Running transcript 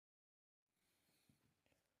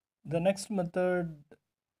The next method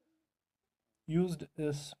used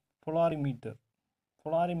is polarimetric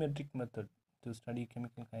method to study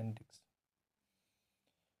chemical kinetics.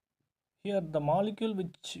 Here the molecule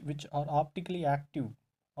which are optically active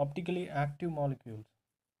molecules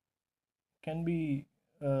can be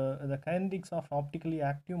the kinetics of optically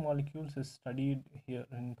active molecules is studied here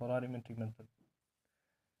in polarimetric method.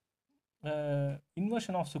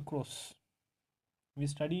 Inversion of sucrose, we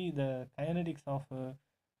study the kinetics of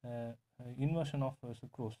inversion of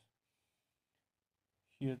sucrose.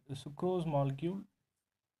 Here the sucrose molecule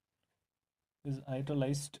is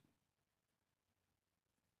hydrolyzed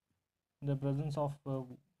in the presence of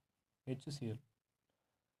HCl.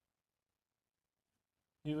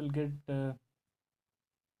 You will get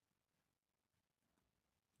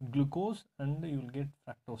glucose and you will get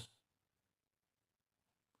fructose.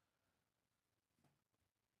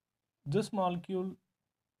 This molecule,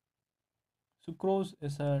 sucrose,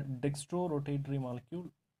 is a dextrorotatory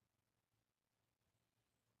molecule,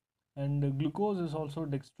 and glucose is also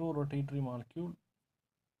dextrorotatory molecule.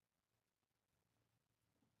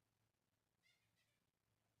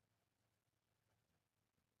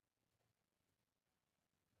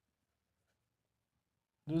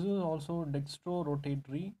 This is also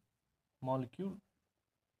dextrorotatory molecule.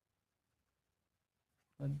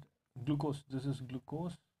 And glucose, this is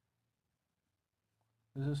glucose,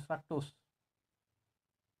 this is fructose,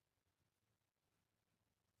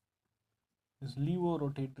 this is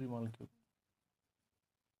levorotatory molecule.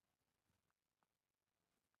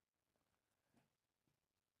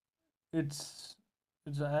 Its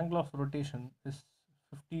angle of rotation is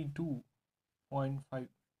 52.5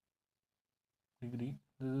 degree.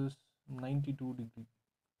 This is 92 degree.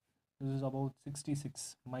 This is about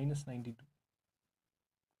 66 minus 92.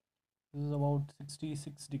 This is about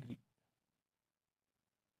 66 degree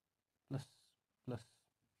plus.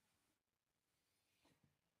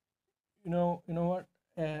 You know what?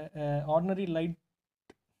 An ordinary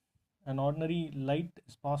light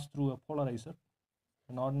is passed through a polarizer.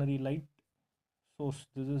 An ordinary light source.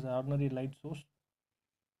 This is an ordinary light source.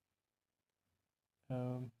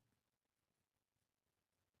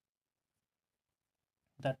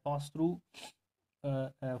 That pass through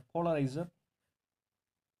a polarizer.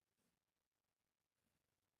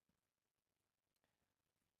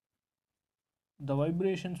 The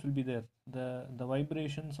vibrations will be there. The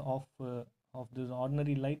vibrations of this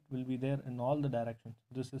ordinary light will be there in all the directions.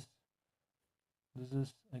 This is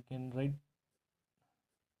I can write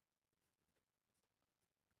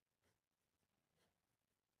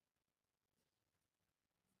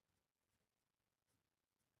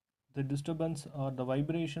the disturbance or the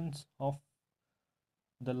vibrations of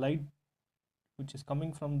the light which is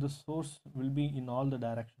coming from the source will be in all the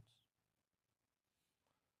directions.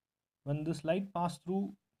 When this light passes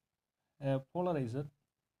through a polarizer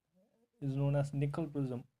is known as nickel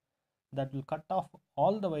prism, that will cut off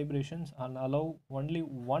all the vibrations and allow only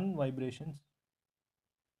one vibrations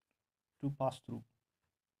to pass through.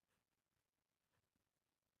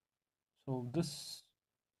 So this,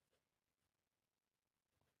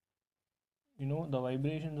 the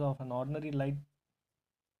vibrations of an ordinary light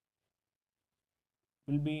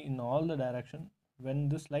will be in all the direction. When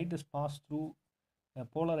this light is passed through a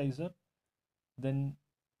polarizer, then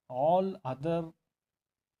all other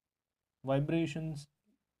vibrations,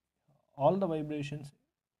 all the vibrations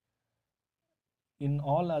in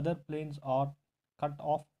all other planes are cut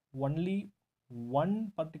off. Only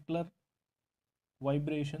one particular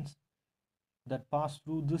vibrations that pass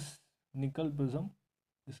through this nickel prism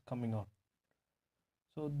is coming out.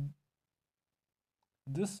 So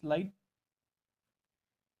this light,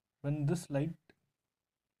 when this light,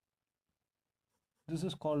 this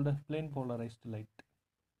is called a plane polarized light.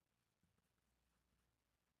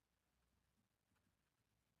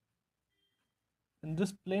 And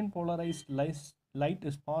this plane polarized light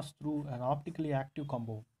is passed through an optically active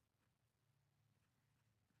compound,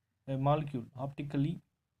 a molecule, optically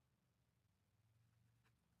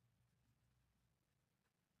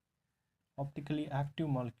active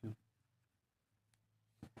molecule.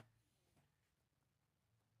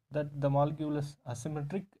 That the molecule is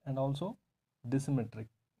asymmetric and also disymmetric.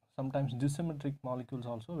 Sometimes disymmetric molecules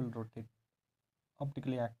also will rotate.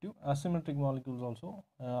 Optically active, asymmetric molecules also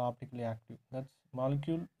optically active. That's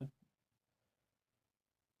molecule with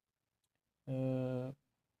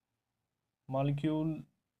molecule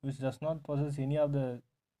which does not possess any of the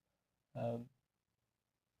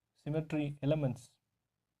symmetry elements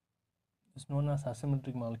is known as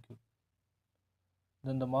asymmetric molecule.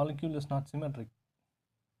 Then the molecule is not symmetric,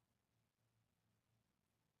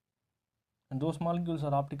 and those molecules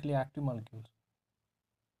are optically active molecules.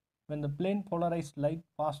 when the plane polarized light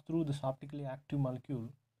passes through this optically active molecule,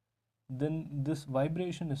 then this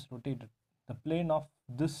vibration is rotated. The plane of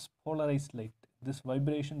this polarized light, this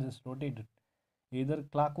vibration is rotated either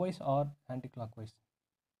clockwise or anti-clockwise.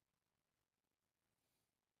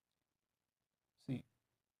 See,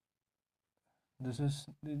 this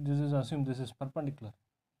is assumed this is perpendicular,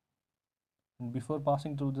 and before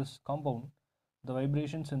passing through this compound, the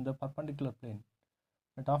vibrations in the perpendicular plane.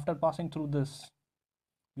 But after passing through this,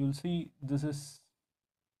 you will see this is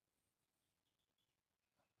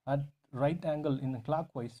at right angle in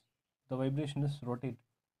clockwise. The vibration is rotated,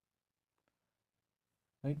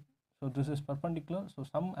 right? So this is perpendicular, so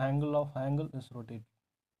some angle is rotated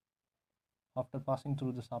after passing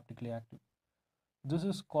through this optically active. This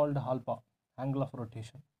is called alpha, angle of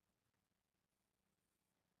rotation.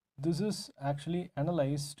 This is actually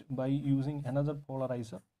analyzed by using another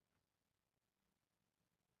polarizer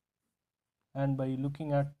and by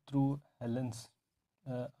looking at through a lens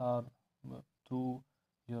or through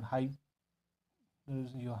your eyepiece.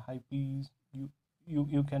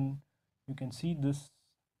 You can see this,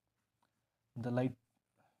 the light.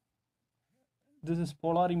 This is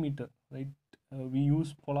polarimeter, right? We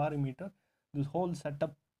use polarimeter. This whole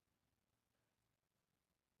setup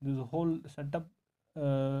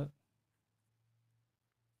uh,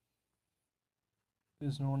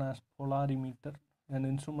 is known as polarimeter, an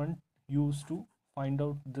instrument used to find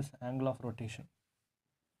out this angle of rotation.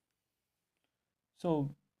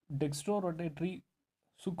 So dextrorotatory,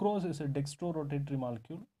 sucrose is a dextrorotatory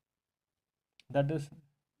molecule. That is,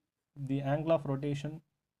 the angle of rotation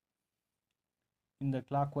in the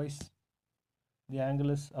clockwise, the angle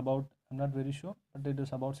is about, I'm not very sure, but it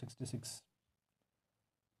is about 66.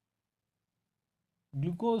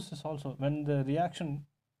 Glucose is also, when the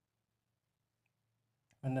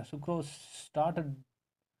sucrose started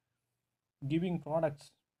giving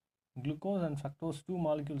products, glucose and fructose, two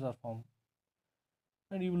molecules are formed.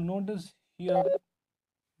 And you will notice here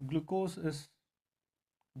glucose is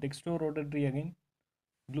dextrorotatory again.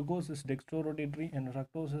 Glucose is dextrorotatory and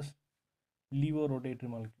fructose is levorotatory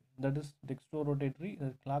molecule. That is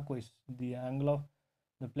dextrorotatory clockwise. The angle of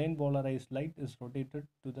the plane polarized light is rotated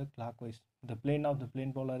to the clockwise. The plane of the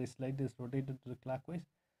plane polarized light is rotated to the clockwise,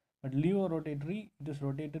 but levorotatory, it is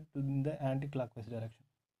rotated in the anti-clockwise direction.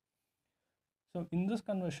 So in this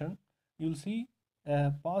conversion, you'll see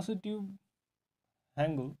a positive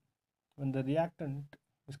angle when the reactant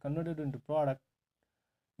is converted into product.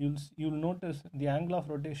 You'll notice the angle of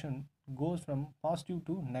rotation goes from positive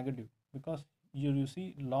to negative, because here you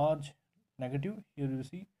see large negative, here you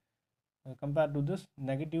see compared to this,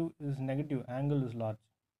 negative is negative, angle is large.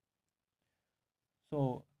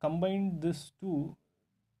 So combine this two,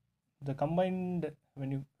 the combined,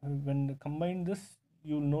 when you combine this,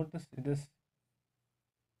 you'll notice it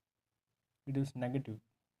is negative.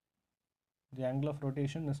 The angle of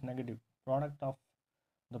rotation is negative. Product of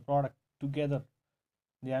the product together,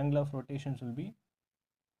 the angle of rotations will be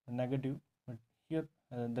negative, but here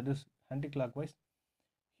that is anti-clockwise.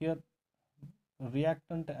 Here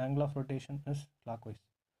reactant angle of rotation is clockwise.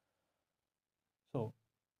 So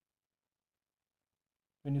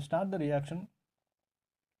when you start the reaction,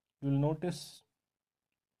 you will notice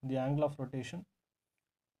the angle of rotation.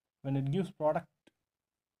 When it gives product,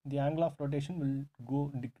 the angle of rotation will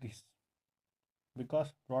go decrease,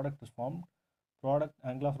 because product is formed. Product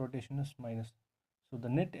angle of rotation is minus. So the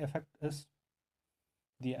net effect is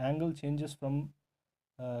the angle changes from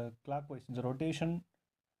clockwise. The rotation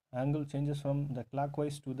angle changes from the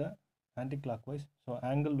clockwise to the anti-clockwise. So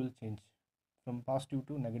angle will change from positive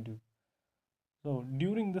to negative. So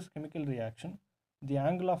during this chemical reaction, the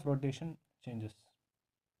angle of rotation changes.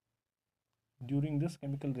 During this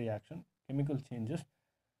chemical reaction, chemical changes,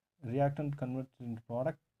 reactant converts into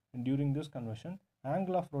product, and during this conversion,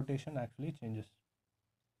 angle of rotation actually changes.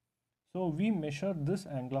 So we measure this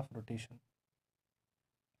angle of rotation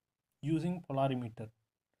using polarimeter.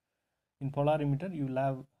 In polarimeter, you will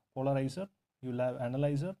have polarizer, you will have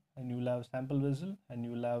analyzer, and you will have sample vessel, and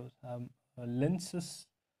you will have lenses,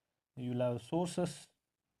 you will have sources,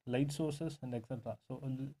 light sources, and etc. So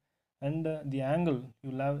and the angle,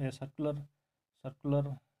 you will have a circular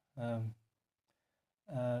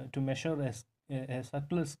to measure a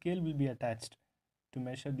circular scale will be attached to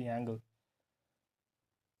measure the angle.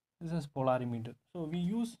 This is polarimeter. So we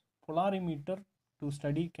use polarimeter to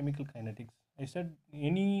study chemical kinetics. I said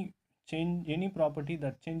any property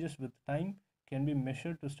that changes with time can be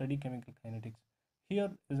measured to study chemical kinetics.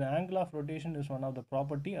 Here is the angle of rotation is one of the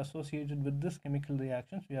property associated with this chemical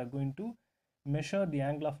reactions. We are going to measure the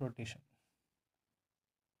angle of rotation,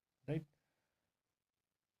 right?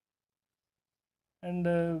 And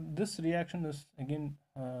this reaction is again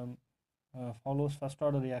follows first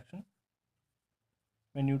order reaction.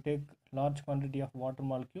 When you take large quantity of water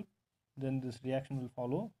molecule, then this reaction will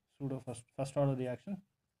follow pseudo first order reaction.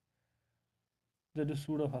 That is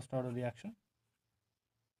pseudo first order reaction.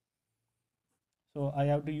 So I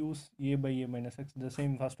have to use A by A minus X, the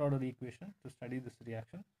same first order equation, to study this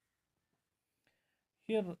reaction.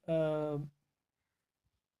 Here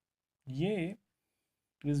A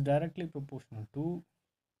is directly proportional to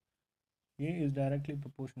A is directly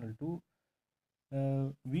proportional to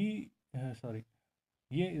A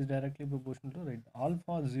is directly proportional to, right,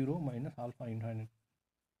 alpha 0 minus alpha infinite,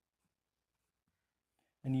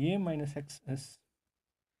 and A minus X is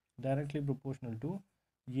directly proportional to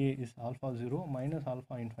A is alpha 0 minus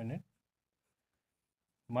alpha infinite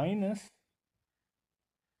minus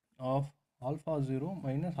of alpha 0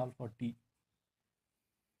 minus alpha t.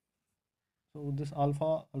 So this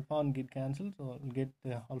alpha and get cancelled, so I'll get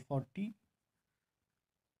alpha t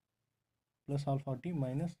plus alpha t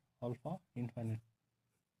minus alpha infinite.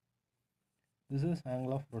 This is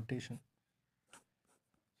angle of rotation.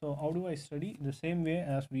 So how do I study? The same way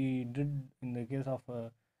as we did in the case of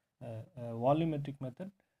volumetric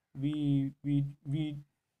method. We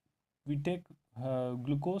take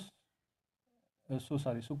sucrose.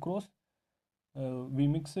 We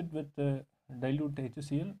mix it with dilute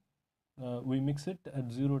HCl. We mix it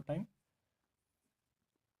at 0 time,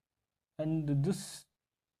 and this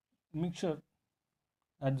mixture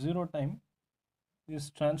at 0 time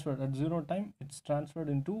is transferred. At 0 time, it's transferred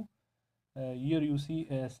into here you see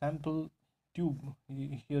a sample tube.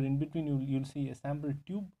 Here in between you'll see a sample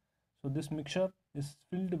tube. So this mixture is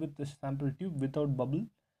filled with the sample tube without bubble,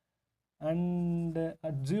 and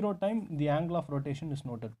at 0 time the angle of rotation is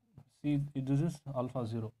noted. See, this is alpha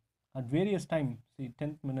 0. At various time, see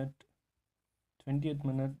 10th minute, 20th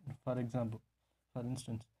minute, for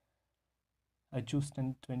instance, I choose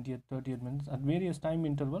 10th, 20th, 30th minutes. At various time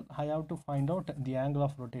interval, I have to find out the angle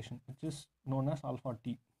of rotation, which is known as alpha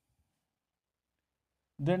t.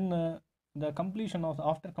 Then after completion of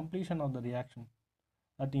the reaction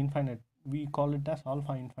at infinite, we call it as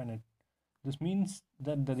alpha infinite. This means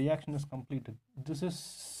that the reaction is completed.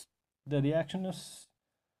 The reaction is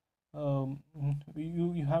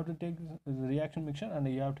you have to take the reaction mixture and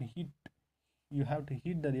you have to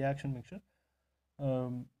heat the reaction mixture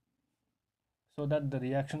so that the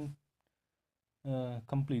reaction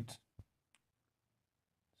completes.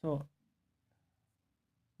 So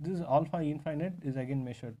this alpha infinite is again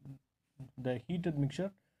measured. The heated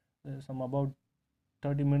mixture, some about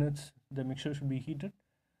 30 minutes the mixture should be heated,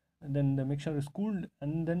 and then the mixture is cooled,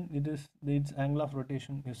 and then its angle of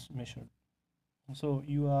rotation is measured. So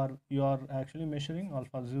you are actually measuring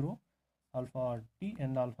alpha 0, alpha t,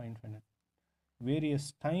 and alpha infinite.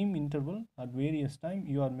 Various time interval, at various time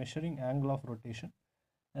you are measuring angle of rotation,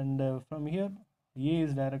 and from here A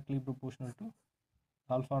is directly proportional to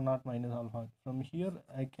alpha naught minus alpha. From here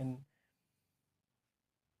I can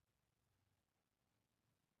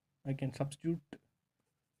substitute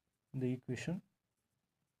the equation,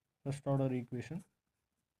 first order equation,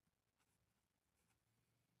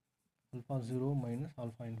 alpha 0 minus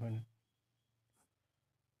alpha infinite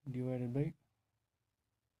divided by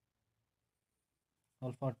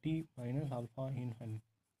alpha t minus alpha infinite.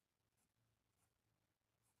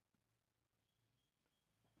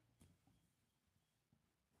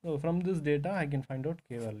 So from this data I can find out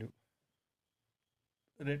K value,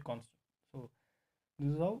 rate constant. So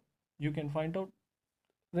this is how you can find out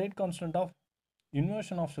rate constant of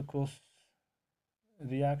inversion of sucrose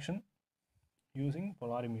reaction using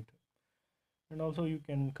polarimeter. And also you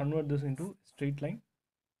can convert this into straight line.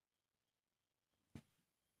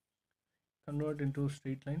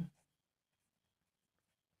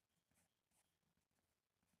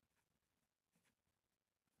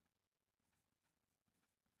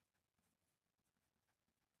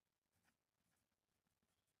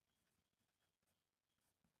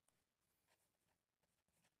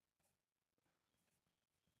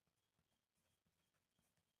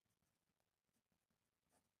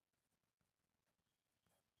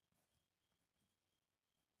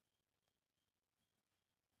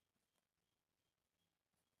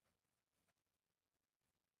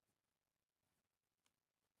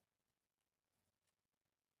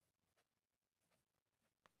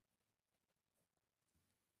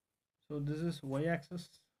 So this is y-axis,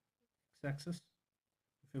 x-axis.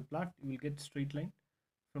 If you plot, you will get straight line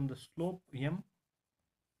from the slope m.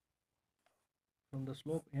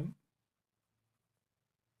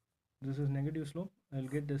 This is negative slope. I will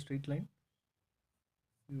get the straight line.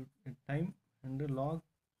 You at time and the log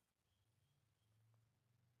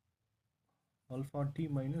alpha t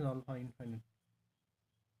minus alpha infinite.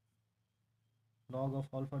 Log of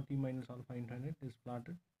alpha t minus alpha infinite is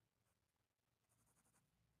plotted.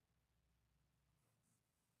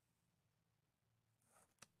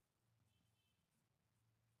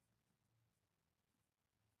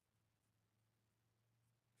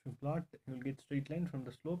 If you plot, you will get straight line. From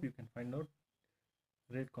the slope you can find out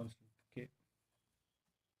rate constant k.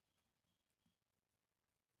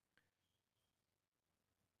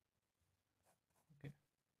 Okay,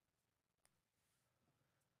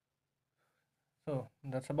 so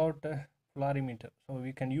that's about polarimeter. So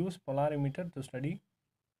we can use polarimeter to study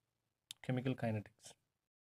chemical kinetics.